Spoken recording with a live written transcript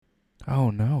Oh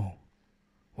no.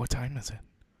 What time is it?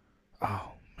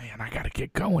 Oh man, I gotta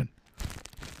get going.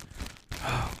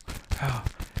 Oh,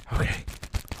 okay.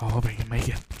 I hope I can make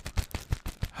it.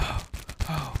 Oh,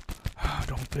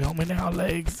 don't fail me now,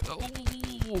 legs. Oh.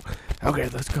 Okay,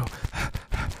 let's go.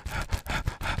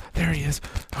 There he is.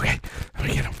 Okay, let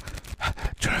me get him.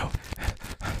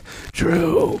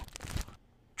 Drew.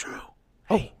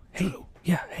 Hey, Drew.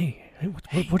 yeah, hey,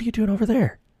 what are you doing over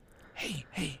there? Hey,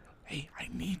 I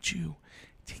need you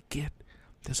to get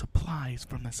the supplies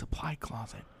from the supply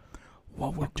closet.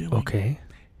 What we're doing. Okay,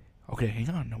 hang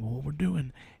on. What we're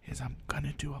doing is I'm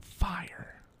gonna do a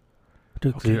fire.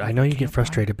 dude, I know you get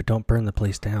frustrated, but don't burn the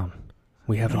place down.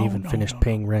 We haven't even finished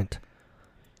paying rent.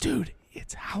 Dude,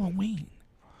 it's Halloween.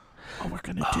 What we're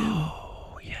gonna do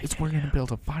is we're gonna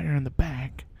build a fire in the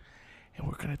back, and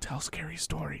we're gonna tell scary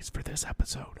stories for this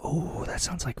episode. Oh, that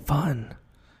sounds like fun.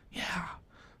 Yeah.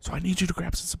 So I need you to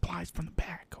grab some supplies from the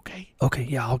back, okay? Okay,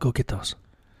 yeah, I'll go get those.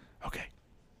 Okay.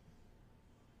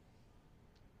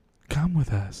 Come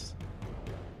with us.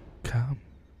 Come.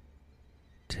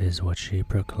 'Tis what she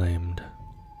proclaimed.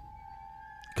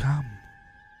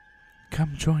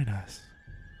 Come join us.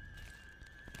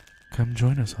 Come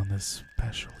join us on this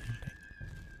special evening.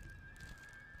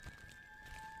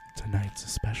 Tonight's a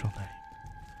special night.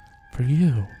 For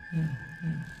you.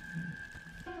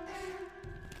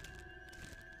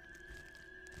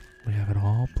 We have it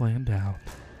all planned out.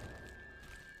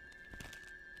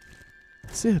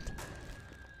 Sit.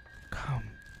 Come.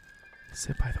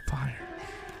 Sit by the fire.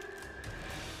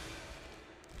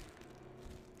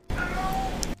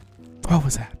 What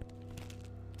was that?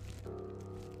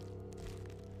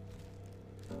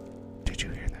 Did you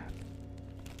hear that?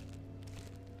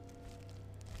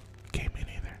 Okay, me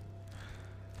neither.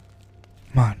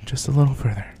 Come on, just a little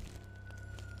further.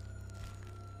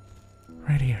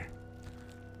 Right here.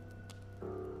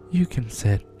 You can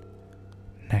sit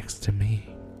next to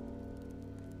me.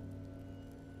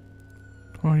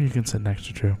 Or you can sit next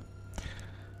to Drew.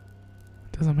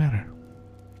 Doesn't matter.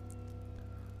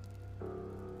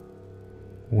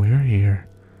 We're here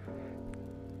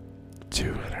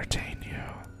to entertain you.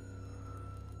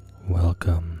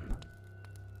 Welcome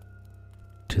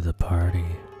to the party.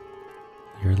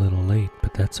 You're a little late,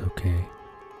 but that's okay.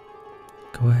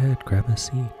 Go ahead, grab a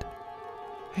seat.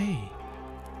 Hey.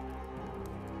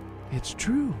 It's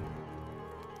Drew.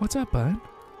 What's up, bud?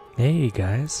 Hey,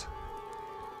 guys.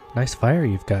 Nice fire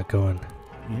you've got going.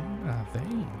 Yeah,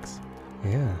 thanks.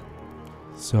 Yeah.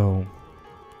 So,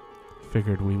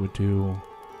 figured we would do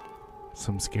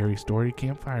some scary story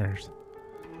campfires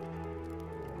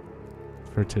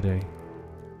for today.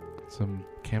 Some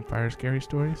campfire scary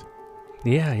stories?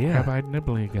 Yeah. Have I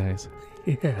nibble you guys?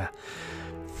 Yeah.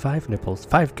 5 nipples.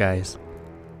 5 guys.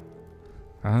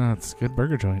 It's a good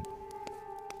burger joint.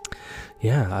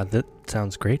 Yeah, that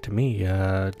sounds great to me.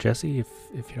 Jesse,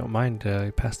 if you don't mind,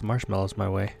 pass the marshmallows my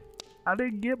way. I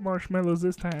didn't get marshmallows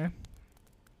this time.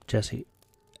 Jesse,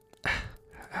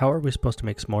 how are we supposed to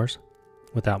make s'mores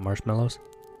without marshmallows?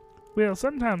 Well,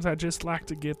 sometimes I just like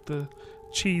to get the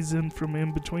cheese in from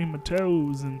in between my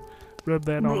toes and rub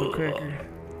that on the cracker.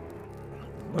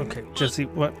 Okay, Jesse,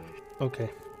 what? Okay.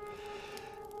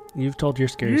 You've told your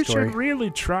scary story. You should really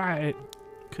try it,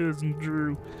 Cousin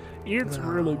Drew. It's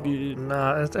really good.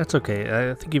 Nah, that's okay.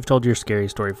 I think you've told your scary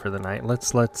story for the night.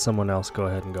 Let's let someone else go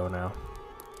ahead and go now.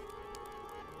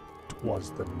 'Twas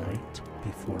the night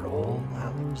before All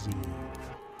Hallows Eve,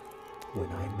 when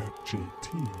I met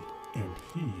JT and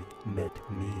he met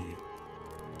me.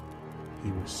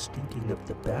 He was stinking up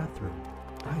the bathroom.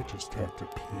 I just had to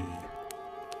pee.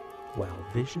 While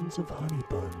visions of honey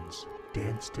buns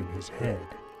danced in his head,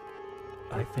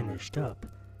 I finished up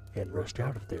and rushed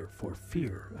out of there for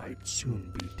fear I'd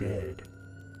soon be dead.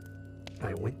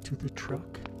 I went to the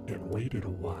truck and waited a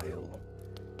while.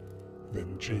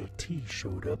 Then JT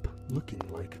showed up looking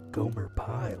like Gomer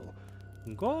Pyle.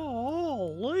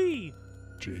 Golly!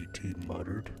 JT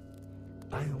muttered.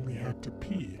 I only had to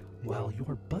pee while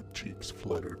your butt cheeks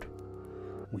fluttered.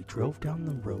 We drove down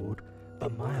the road a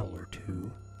mile or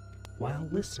two while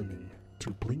listening to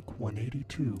Blink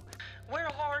 182. Where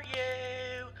are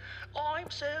you? I'm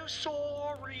so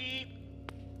sorry.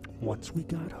 Once we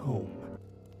got home,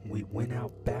 we went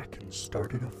out back and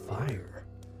started a fire.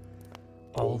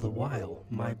 All the while,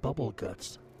 my bubble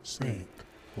guts sang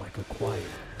like a choir.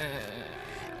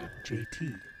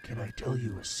 JT, can I tell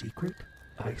you a secret?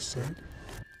 I said.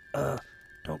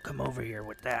 Don't come over here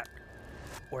with that,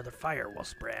 or the fire will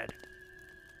spread.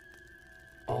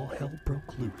 All hell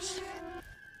broke loose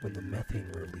when the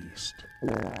methane released.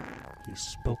 He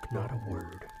spoke not a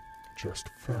word, just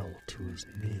fell to his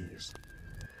knees.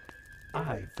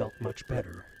 I felt much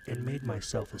better and made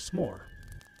myself a s'more.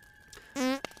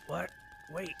 What?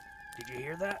 Wait, did you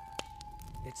hear that?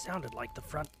 It sounded like the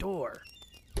front door.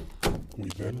 We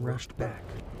then rushed back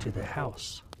to the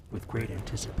house with great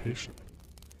anticipation.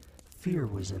 Fear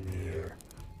was in the air,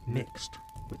 mixed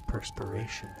with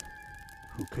perspiration.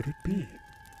 Who could it be?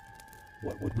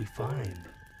 What would we find?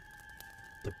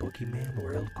 The boogeyman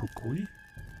or El Cucuy?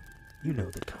 You know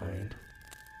the kind.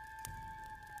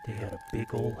 They had a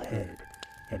big old head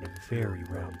and a very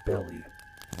round belly.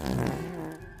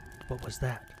 What was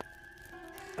that?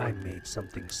 I made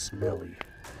something smelly.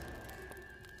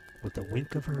 With a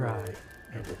wink of her eye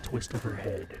and a twist of her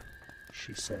head,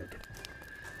 she said,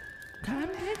 Come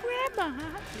to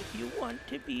Grandma if you want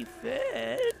to be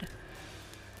fed.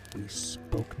 We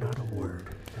spoke not a word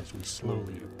as we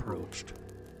slowly approached,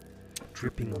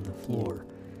 dripping on the floor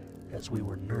as we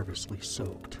were nervously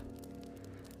soaked.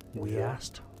 We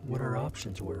asked what our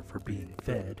options were for being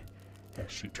fed. As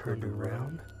she turned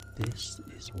around, this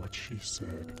is what she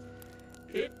said.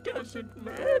 It doesn't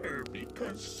matter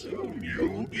because soon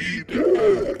you'll be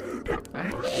dead.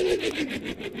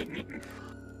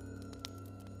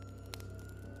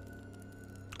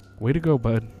 Way to go,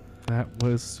 bud. That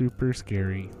was super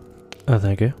scary. Oh,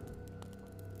 thank you.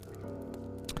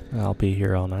 I'll be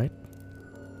here all night.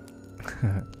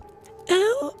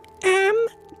 OMG!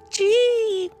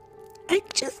 I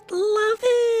just love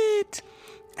it!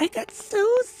 I got so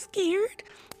scared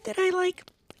that I,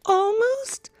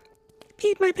 almost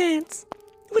peed my pants,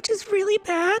 which is really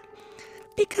bad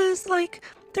because,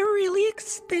 they're really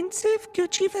expensive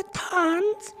Gucci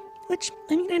Vuittons, which,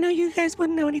 I know you guys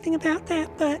wouldn't know anything about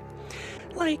that, but,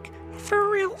 for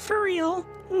real,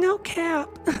 no cap.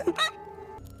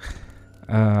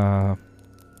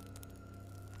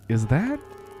 Is that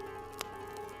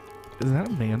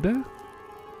Amanda?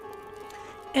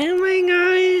 Oh my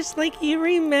gosh, you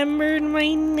remembered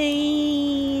my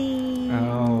name.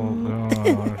 Oh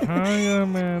gosh. Hi,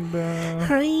 Amanda.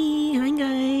 Hi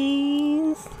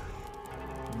guys.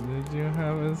 Did you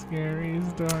have a scary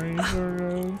story for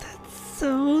us?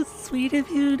 So sweet of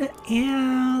you to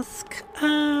ask.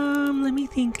 Let me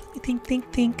think.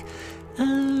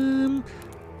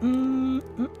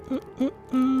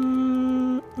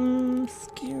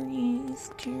 Scary.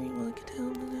 Well, I could tell,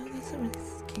 but no, that's not really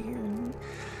scary.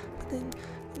 But then,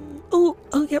 oh,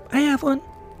 yep, I have one.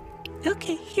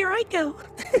 Okay, here I go.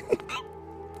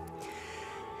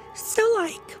 So,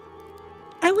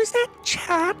 I was at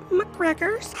Chad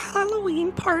McGregor's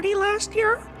Halloween party last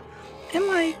year, and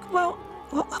well,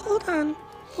 hold on.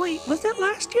 Wait, was that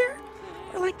last year?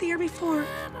 Or the year before?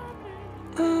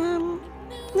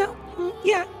 No,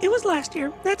 yeah, it was last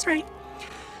year. That's right.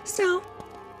 So,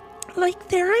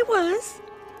 there I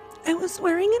was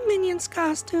wearing a Minions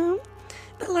costume,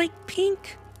 but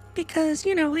pink, because,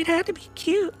 it had to be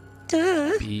cute.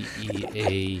 Duh.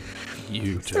 B-E-A,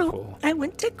 beautiful. So, I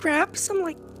went to grab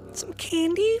some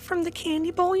candy from the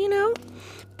candy bowl,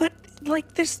 but,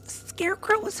 this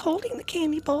scarecrow was holding the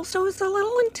candy bowl, so it was a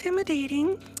little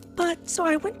intimidating. But, so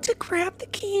I went to grab the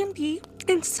candy,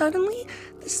 and suddenly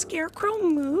the scarecrow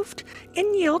moved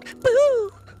and yelled,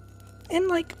 boo! And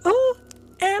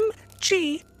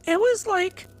OMG, it was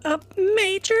a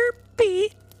major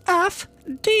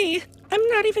BFD. I'm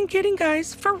not even kidding,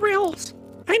 guys, for reals.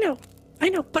 I know,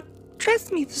 but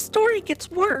trust me, the story gets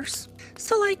worse.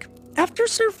 So, after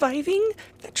surviving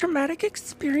the traumatic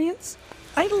experience,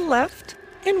 I left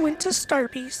and went to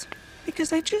Starbucks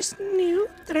because I just knew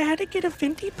that I had to get a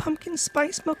venti pumpkin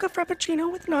spice mocha frappuccino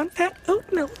with non-fat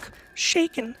oat milk.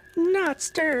 Shaken, not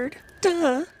stirred.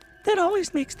 Duh. That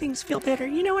always makes things feel better,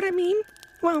 you know what I mean?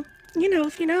 Well,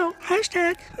 if you know,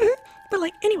 hashtag.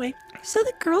 But anyway, so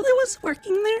the girl that was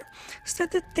working there said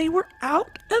that they were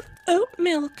out of oat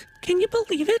milk. Can you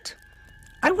believe it?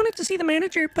 I wanted to see the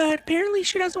manager, but apparently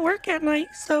she doesn't work at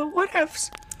night, so whatevs.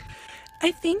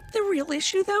 I think the real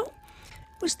issue, though,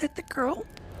 was that the girl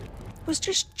was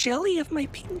just jelly of my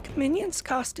pink Minions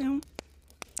costume.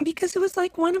 Because it was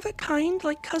one of a kind,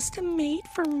 custom made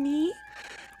for me.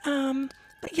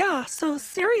 But yeah, so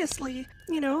seriously,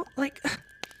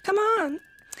 come on.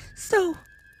 So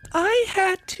I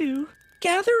had to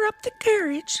gather up the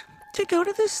courage to go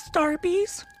to the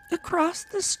Starbucks across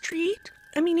the street.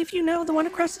 If you know, the one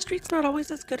across the street's not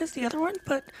always as good as the other one,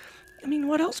 but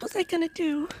what else was I gonna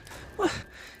do? Well,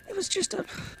 it was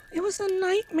a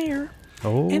nightmare.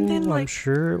 Oh, and then, I'm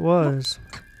sure it was.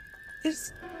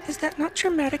 Is that not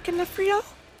traumatic enough for y'all?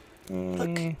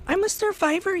 Look, I'm a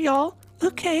survivor, y'all.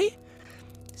 Okay?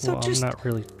 So well, just... I'm not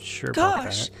really sure about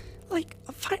that.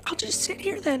 Fine, I'll just sit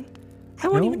here then. I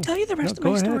won't even tell you the rest of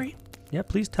my story. Yeah,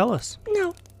 please tell us.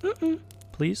 No,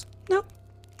 please? No,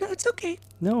 it's okay.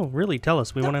 No, really, tell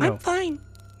us. We No, want to know. I'm fine.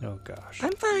 Oh, gosh.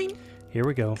 I'm fine. Here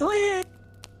we go. Go ahead.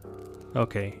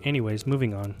 Okay, anyways,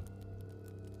 moving on.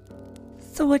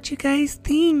 So what you guys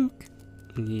think?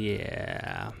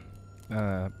 Yeah.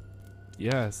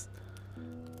 Yes.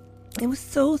 It was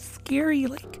so scary.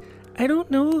 Like, I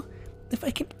don't know if I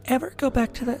can ever go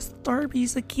back to that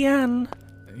Starbucks again.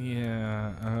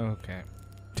 Yeah, okay.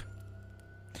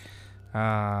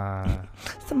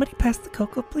 Somebody pass the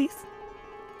cocoa, please.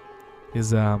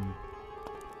 Is that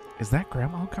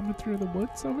Grandma coming through the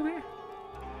woods over there?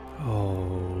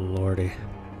 Oh, lordy.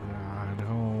 I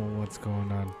know what's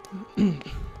going on.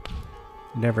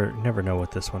 Never know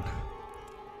with this one.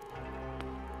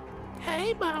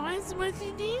 Hey, boys, what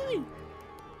you doing?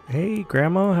 Hey,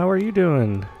 Grandma, how are you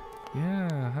doing?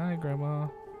 Yeah, hi, Grandma.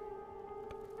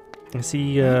 I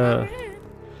see you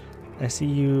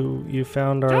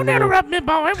found our Don't little... interrupt me,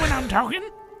 boy, when I'm talking.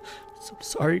 So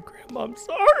sorry, Grandma, I'm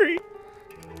sorry.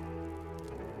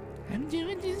 I'm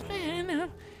doing just fine.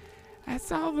 I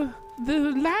saw the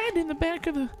light in the back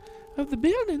of the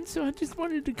building, so I just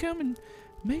wanted to come and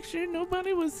make sure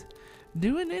nobody was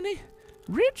doing any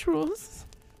rituals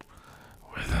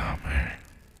without me.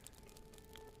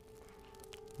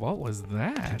 What was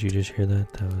that? Did you just hear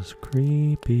that? That was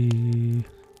creepy.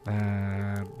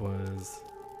 That was...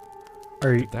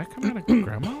 Are you, Did that come out of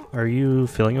Grandma? are you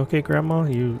feeling okay, Grandma?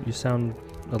 You sound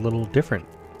a little different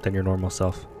than your normal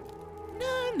self. No.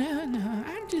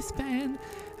 I'm just fine.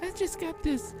 I just got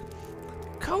this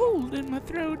cold in my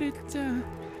throat. It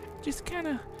just kind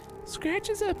of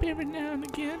scratches up every now and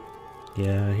again.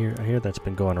 Yeah, I hear that's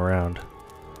been going around.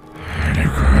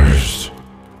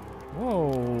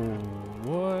 Whoa,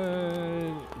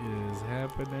 what is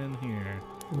happening here?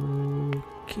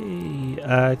 Okay,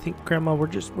 I think, Grandma, we're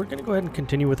gonna go ahead and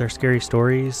continue with our scary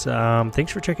stories.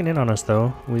 Thanks for checking in on us,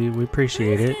 though. We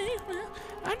appreciate it. Okay, well,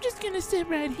 I'm just gonna sit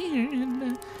right here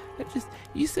and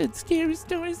you said scary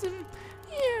stories and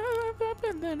yeah, I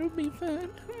bet that'll be fun.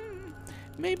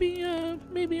 Maybe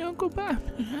Uncle Bob,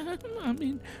 I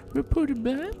mean, Reporter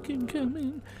Bob can come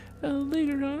in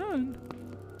later on.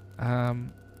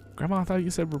 Grandma, I thought you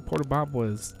said Reporter Bob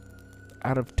was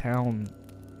out of town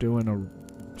doing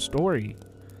a story.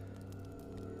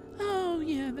 Oh,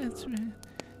 yeah, that's right.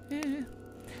 Yeah.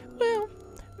 Well,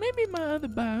 maybe my other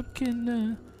Bob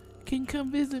can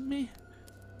come visit me.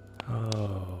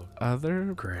 Oh,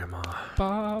 Other Grandma.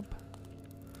 Bob?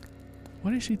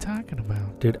 What is she talking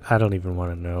about? Dude, I don't even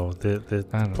want to know. The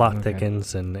I don't plot know, okay.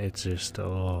 thickens and it's just,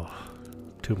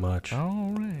 too much.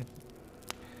 All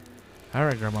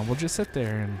right, Grandma. We'll just sit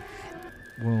there and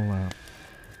we'll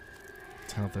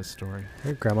tell this story.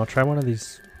 Here, Grandma, try one of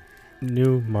these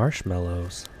new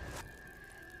marshmallows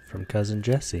from Cousin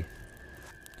Jesse.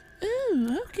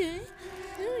 Ooh, okay.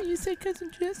 Ooh, you say Cousin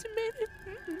Jesse made it?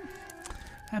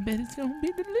 I bet it's gonna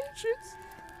be delicious.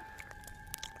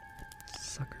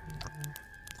 Sucker.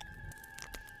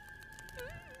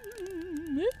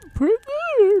 It's pretty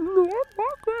good.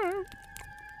 Okay.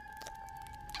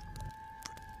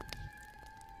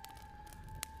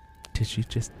 Did she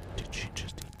just eat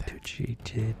that? Dude, she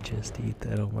did just eat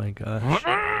that. Oh my gosh.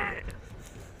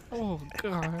 Oh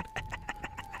God.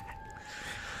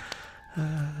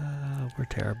 We're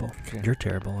terrible. Okay. You're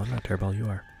terrible. I'm not terrible. You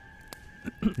are.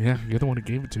 Yeah, you're the one who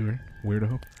gave it to her,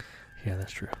 weirdo. Yeah,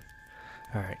 that's true.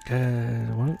 All right.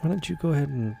 Why don't you go ahead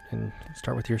and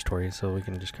start with your story so we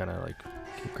can just kind of like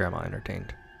keep Grandma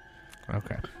entertained.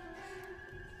 Okay.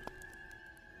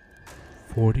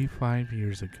 45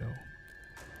 years ago,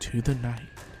 to the night,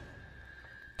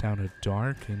 down a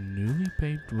dark and newly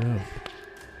paved road,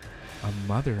 a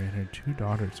mother and her two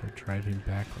daughters are driving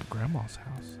back from Grandma's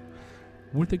house,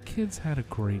 where the kids had a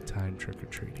great time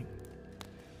trick-or-treating.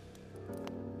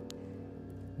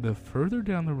 The further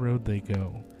down the road they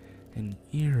go, an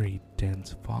eerie,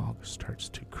 dense fog starts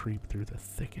to creep through the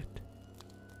thicket.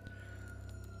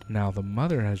 Now, the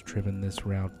mother has driven this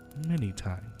route many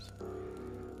times,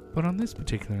 but on this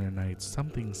particular night,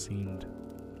 something seemed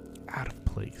out of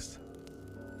place.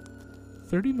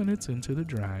 30 minutes into the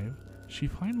drive, she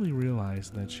finally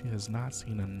realized that she has not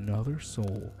seen another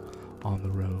soul on the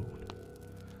road.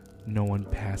 No one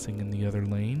passing in the other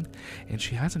lane, and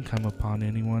she hasn't come upon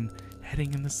anyone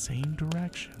heading in the same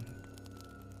direction.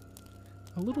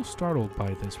 A little startled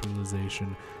by this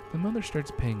realization, the mother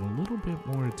starts paying a little bit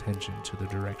more attention to the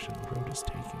direction the road is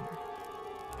taking her.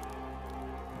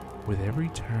 With every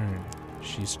turn,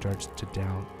 she starts to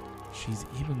doubt she's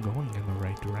even going in the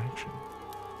right direction.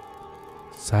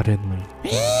 Suddenly,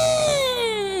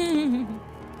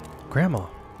 Grandma,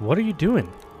 what are you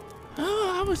doing?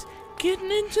 oh, I was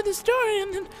getting into the story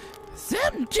and then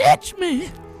Something touched me.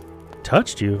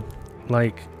 Touched you?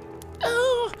 Like,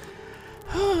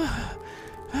 Oh,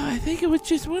 I think it was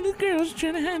just one of the girls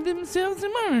trying to hide themselves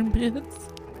in my armpits.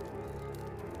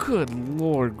 Good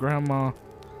Lord, Grandma.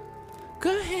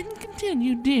 Go ahead and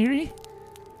continue, dearie.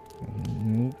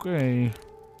 Okay.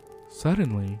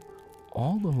 Suddenly,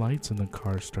 all the lights in the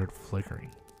car start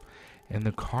flickering, and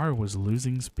the car was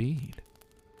losing speed.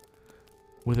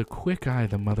 With a quick eye,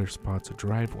 the mother spots a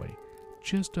driveway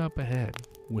just up ahead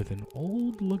with an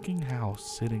old-looking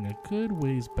house sitting a good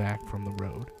ways back from the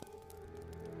road.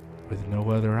 With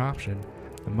no other option,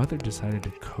 the mother decided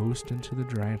to coast into the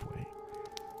driveway,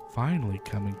 finally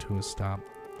coming to a stop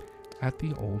at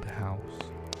the old house.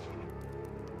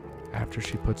 After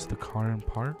she puts the car in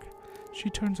park, she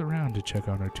turns around to check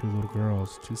on her two little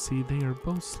girls to see they are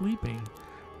both sleeping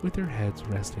with their heads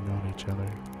resting on each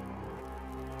other.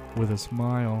 With a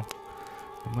smile,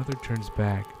 the mother turns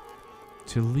back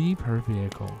to leave her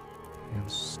vehicle and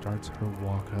starts her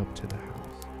walk up to the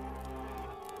house.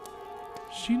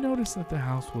 She noticed that the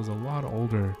house was a lot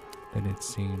older than it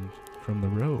seemed from the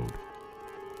road,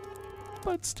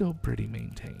 but still pretty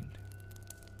maintained.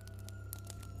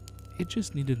 It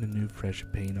just needed a new fresh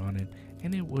paint on it,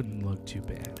 and it wouldn't look too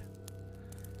bad.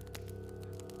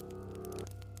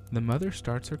 The mother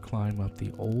starts her climb up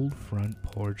the old front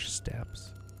porch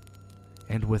steps,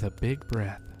 and with a big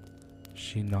breath,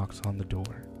 she knocks on the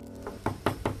door.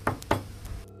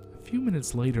 A few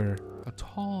minutes later, a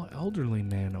tall, elderly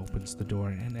man opens the door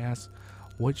and asks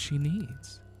what she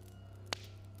needs.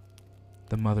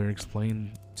 The mother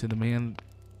explained to the man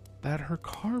that her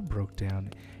car broke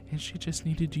down and she just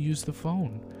needed to use the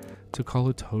phone to call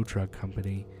a tow truck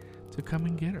company to come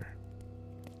and get her.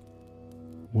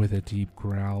 With a deep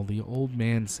growl, the old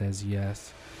man says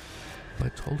yes,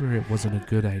 but told her it wasn't a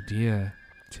good idea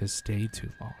to stay too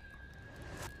long.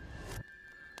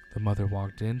 The mother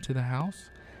walked into the house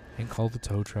and called the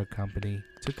tow truck company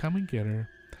to come and get her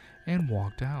and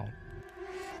walked out.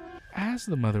 As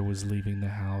the mother was leaving the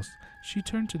house, she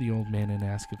turned to the old man and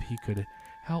asked if he could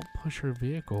help push her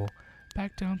vehicle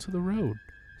back down to the road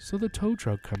so the tow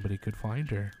truck company could find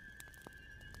her.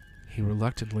 He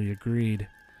reluctantly agreed.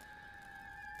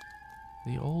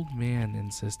 The old man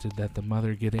insisted that the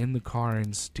mother get in the car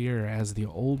and steer as the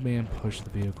old man pushed the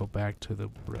vehicle back to the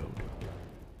road.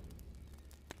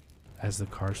 As the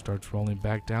car starts rolling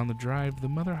back down the drive, the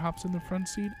mother hops in the front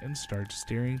seat and starts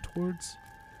steering towards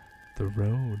the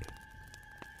road.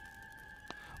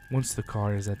 Once the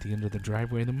car is at the end of the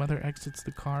driveway, the mother exits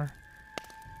the car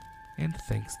and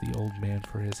thanks the old man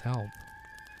for his help.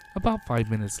 About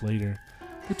 5 minutes later,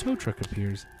 the tow truck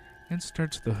appears and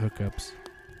starts the hookups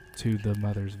to the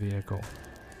mother's vehicle.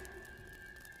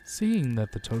 Seeing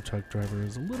that the tow truck driver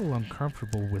is a little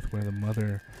uncomfortable with where the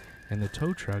mother and the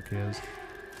tow truck is,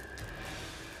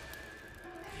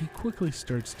 he quickly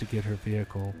starts to get her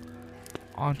vehicle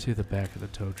onto the back of the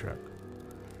tow truck.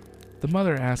 The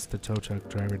mother asks the tow truck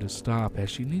driver to stop as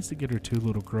she needs to get her two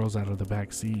little girls out of the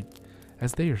back seat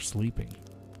as they are sleeping.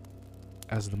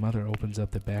 As the mother opens up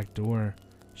the back door,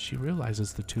 she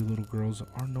realizes the two little girls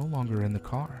are no longer in the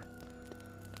car.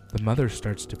 The mother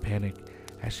starts to panic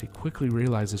as she quickly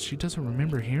realizes she doesn't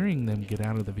remember hearing them get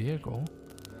out of the vehicle.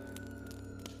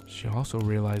 She also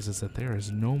realizes that there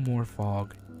is no more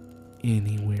fog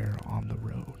anywhere on the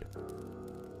road.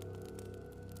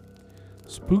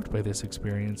 Spooked by this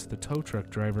experience, the tow truck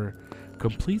driver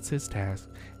completes his task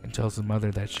and tells the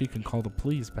mother that she can call the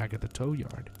police back at the tow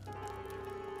yard,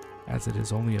 as it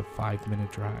is only a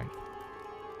 5-minute drive.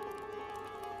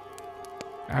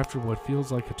 After what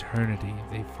feels like eternity,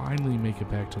 they finally make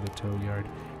it back to the tow yard,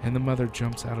 and the mother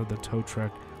jumps out of the tow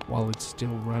truck while it's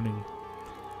still running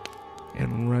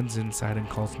and runs inside and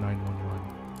calls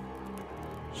 911.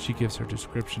 She gives her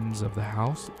descriptions of the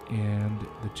house and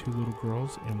the two little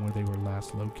girls and where they were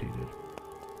last located.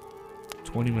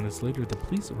 20 minutes later, the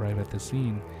police arrive at the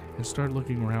scene and start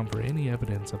looking around for any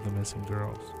evidence of the missing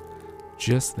girls.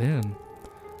 Just then,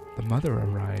 the mother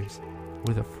arrives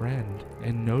with a friend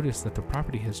and notice that the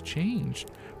property has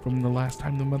changed from the last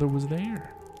time the mother was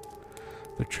there.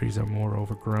 The trees are more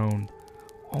overgrown,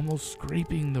 almost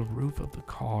scraping the roof of the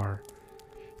car,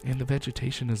 and the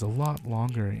vegetation is a lot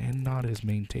longer and not as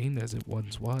maintained as it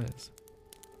once was.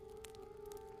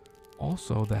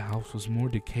 Also, the house was more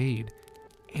decayed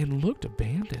and looked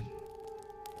abandoned.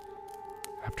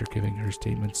 After giving her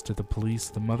statements to the police,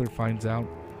 the mother finds out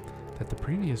that the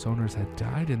previous owners had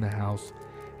died in the house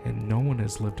and no one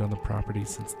has lived on the property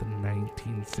since the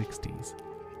 1960s.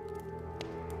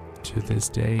 To this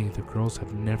day, the girls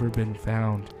have never been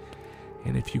found,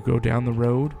 and if you go down the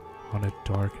road on a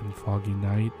dark and foggy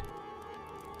night,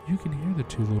 you can hear the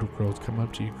two little girls come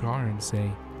up to your car and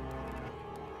say,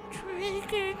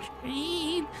 "Trick or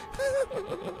treat,"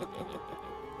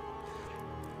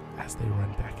 as they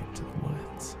run back into the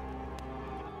woods.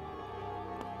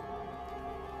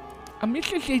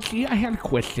 Mr. JT, I had a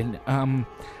question.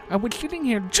 I was sitting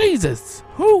here. Jesus,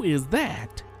 who is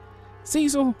that?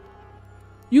 Cecil,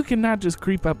 you cannot just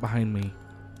creep up behind me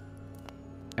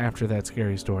after that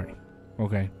scary story.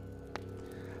 Okay.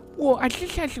 Well, I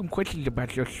just had some questions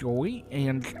about your story,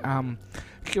 and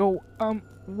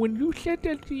when you said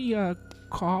that the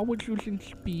car was losing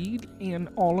speed and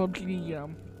all of the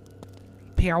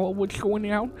power was going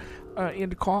out in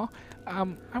the car,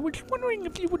 I was wondering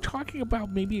if you were talking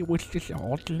about maybe it was just an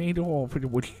alternator, or if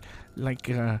it was like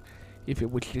if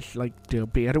it was just like the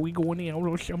battery going out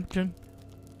or something.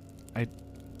 I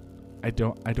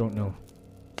don't know,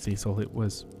 Cecil. It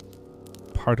was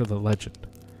part of the legend.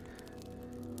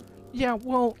 Yeah,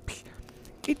 well,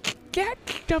 that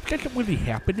stuff doesn't really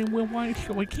happen in real life,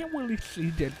 so I can't really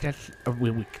see that that's a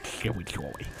really scary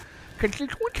story. Because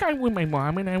there's one time when my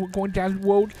mom and I were going down the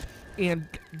road, and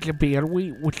the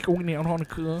battery was going out on the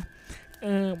car.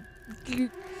 The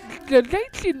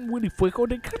lights didn't really flicker,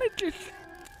 they kind of just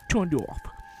turned off.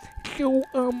 So,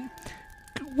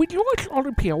 we lost all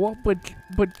the power,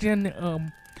 but then,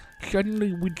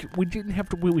 suddenly we didn't have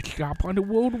to really stop on the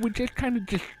road, we just kind of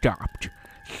just stopped.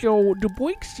 So the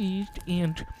brakes seized,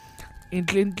 and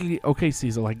then okay,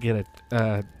 Cecil, I get it.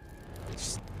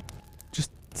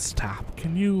 Just stop.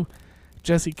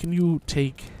 Jesse, can you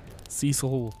take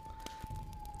Cecil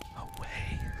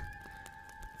away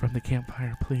from the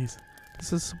campfire, please?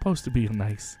 This is supposed to be a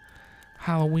nice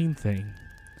Halloween thing.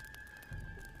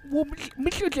 Well,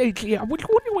 Mr. JT, I was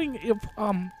wondering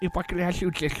if I could ask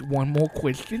you just one more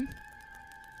question.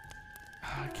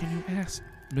 Can you ask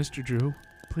Mr. Drew,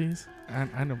 please? I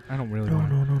don't really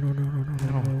want.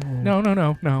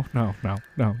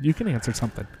 No. You can answer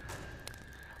something.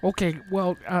 Okay,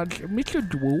 well, Mr.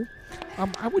 Drew,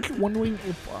 I was wondering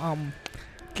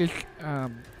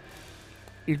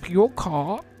if your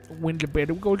car, when the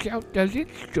battery goes out, does it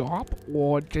stop,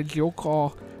 or does your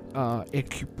car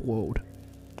explode?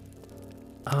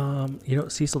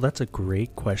 Cecil, that's a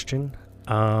great question.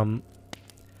 However,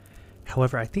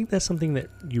 I think that's something that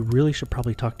you really should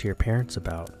probably talk to your parents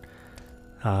about.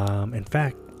 In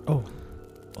fact, hold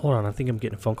on, I think I'm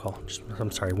getting a phone call.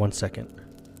 I'm sorry, 1 second.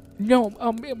 No,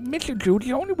 Mr. Drew,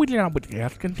 the only reason I was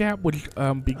asking that was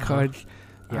because,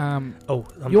 I'm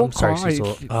your sorry, car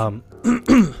Cecil.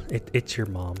 It's your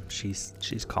mom. She's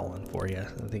calling for you.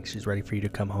 I think she's ready for you to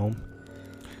come home.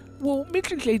 Well,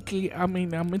 Mr. JT,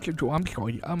 Mr. Drew, I'm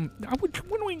sorry. I was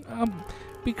wondering,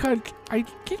 because I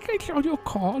think I saw your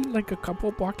car like a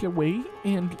couple blocks away,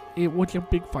 and it was a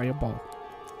big fireball.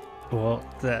 Well,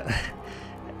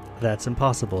 that's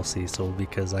impossible, Cecil,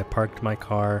 because I parked my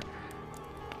car.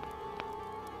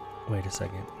 Wait a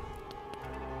second.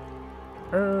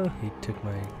 He took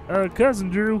my Cousin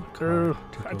Drew, car.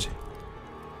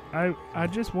 I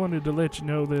just wanted to let you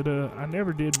know that I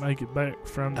never did make it back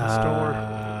from the store.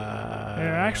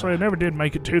 Actually, I never did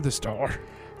make it to the store.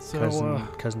 So,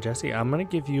 Cousin Jesse, I'm gonna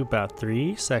give you about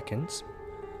 3 seconds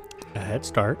a head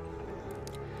start.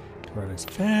 Run as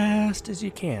fast as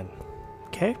you can.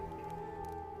 Okay?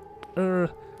 Are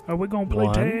we gonna play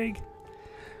 1, tag?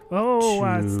 Oh,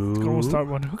 I was 2. gonna start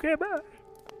one. Okay, bye.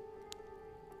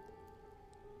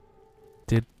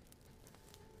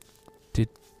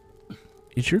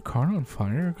 Is your car on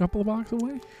fire a couple of blocks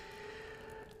away?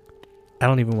 I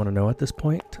don't even want to know at this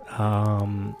point.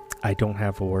 I don't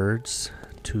have words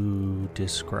to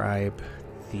describe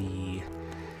the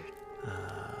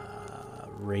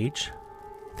rage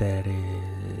that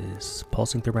is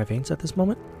pulsing through my veins at this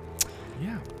moment.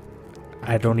 Yeah.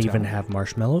 I don't even have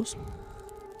marshmallows.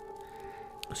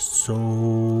 So...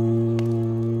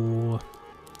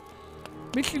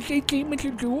 Mr. JT,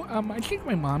 Mr. Drew, I think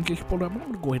my mom just pulled up. I'm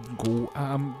gonna go ahead and go.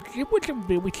 It wasn't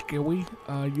very scary.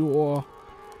 Your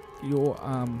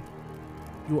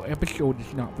episode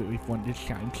is not very fun this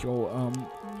time. So,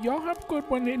 y'all have a good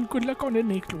one and good luck on the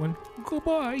next one.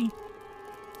 Goodbye.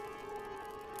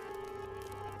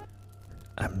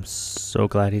 I'm so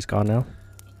glad he's gone now.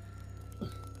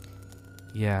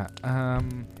 Yeah,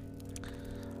 I'm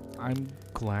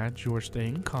glad you're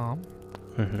staying calm.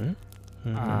 Mm-hmm.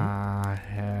 I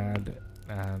had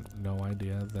no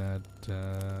idea that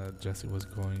Jesse was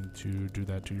going to do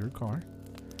that to your car.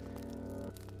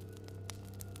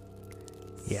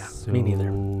 Yeah, me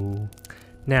neither.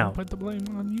 Now, I'll put the blame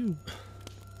on you.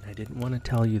 I didn't want to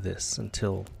tell you this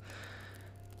until,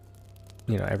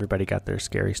 everybody got their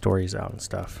scary stories out and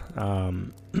stuff.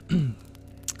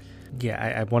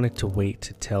 Yeah, I wanted to wait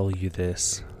to tell you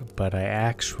this, but I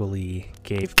actually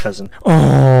gave cousin...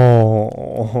 Oh,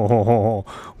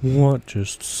 what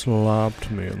just slapped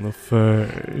me in the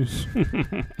face?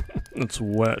 It's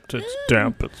wet, it's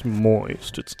damp, it's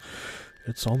moist, it's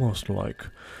almost like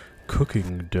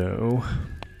cooking dough.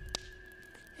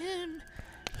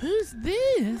 Who's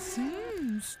this?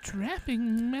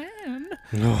 Strapping man.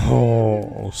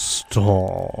 Oh,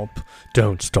 stop.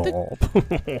 Don't stop.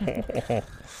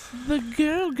 The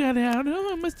girl got out.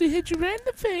 Oh, I must have hit you right in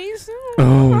the face.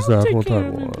 Oh, is I'll that take what care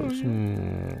that of it for was?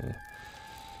 you.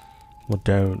 Well,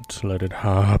 don't let it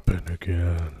happen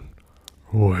again.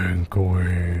 Wink,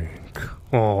 wink.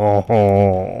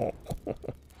 Oh.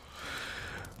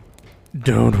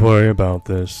 Don't worry about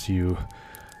this, you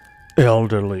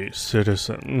elderly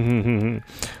citizen.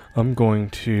 I'm going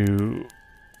to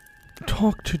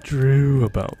talk to Drew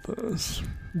about this.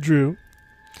 Drew,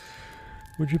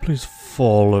 would you please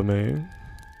follow me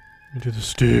into the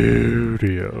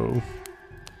studio?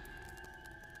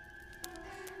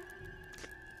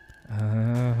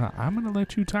 I'm going to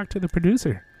let you talk to the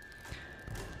producer.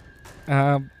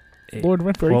 Lord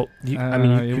Renfrey. Well,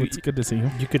 it's good to see you.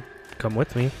 You could come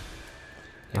with me.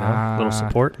 You know, a little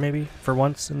support maybe for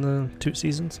once in the 2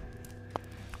 seasons.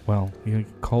 Well, he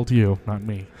called you, not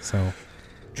me, so...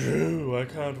 Drew, I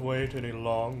can't wait any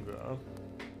longer.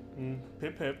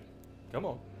 Pip, pip. Come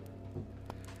on.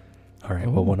 All right,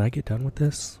 well, when I get done with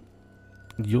this,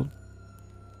 you'll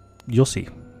see.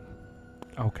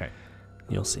 Okay.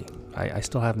 You'll see. I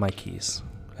still have my keys.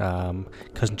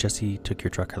 Cousin Jesse took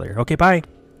your truck earlier. Okay, bye.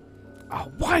 Oh,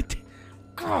 what?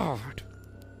 God.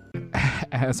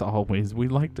 As always,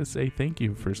 we'd like to say thank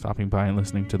you for stopping by and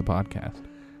listening to the podcast.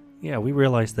 Yeah, we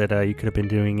realized that you could have been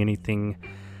doing anything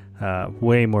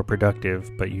way more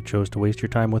productive, but you chose to waste your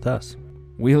time with us.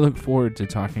 We look forward to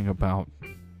talking about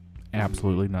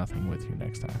absolutely nothing with you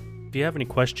next time. If you have any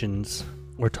questions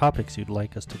or topics you'd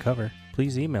like us to cover,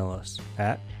 please email us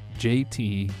at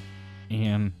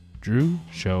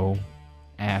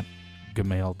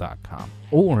jtandrewshow@gmail.com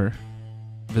or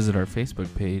visit our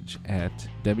Facebook page at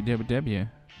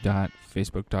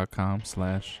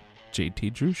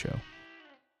www.facebook.com/JTDrewShow.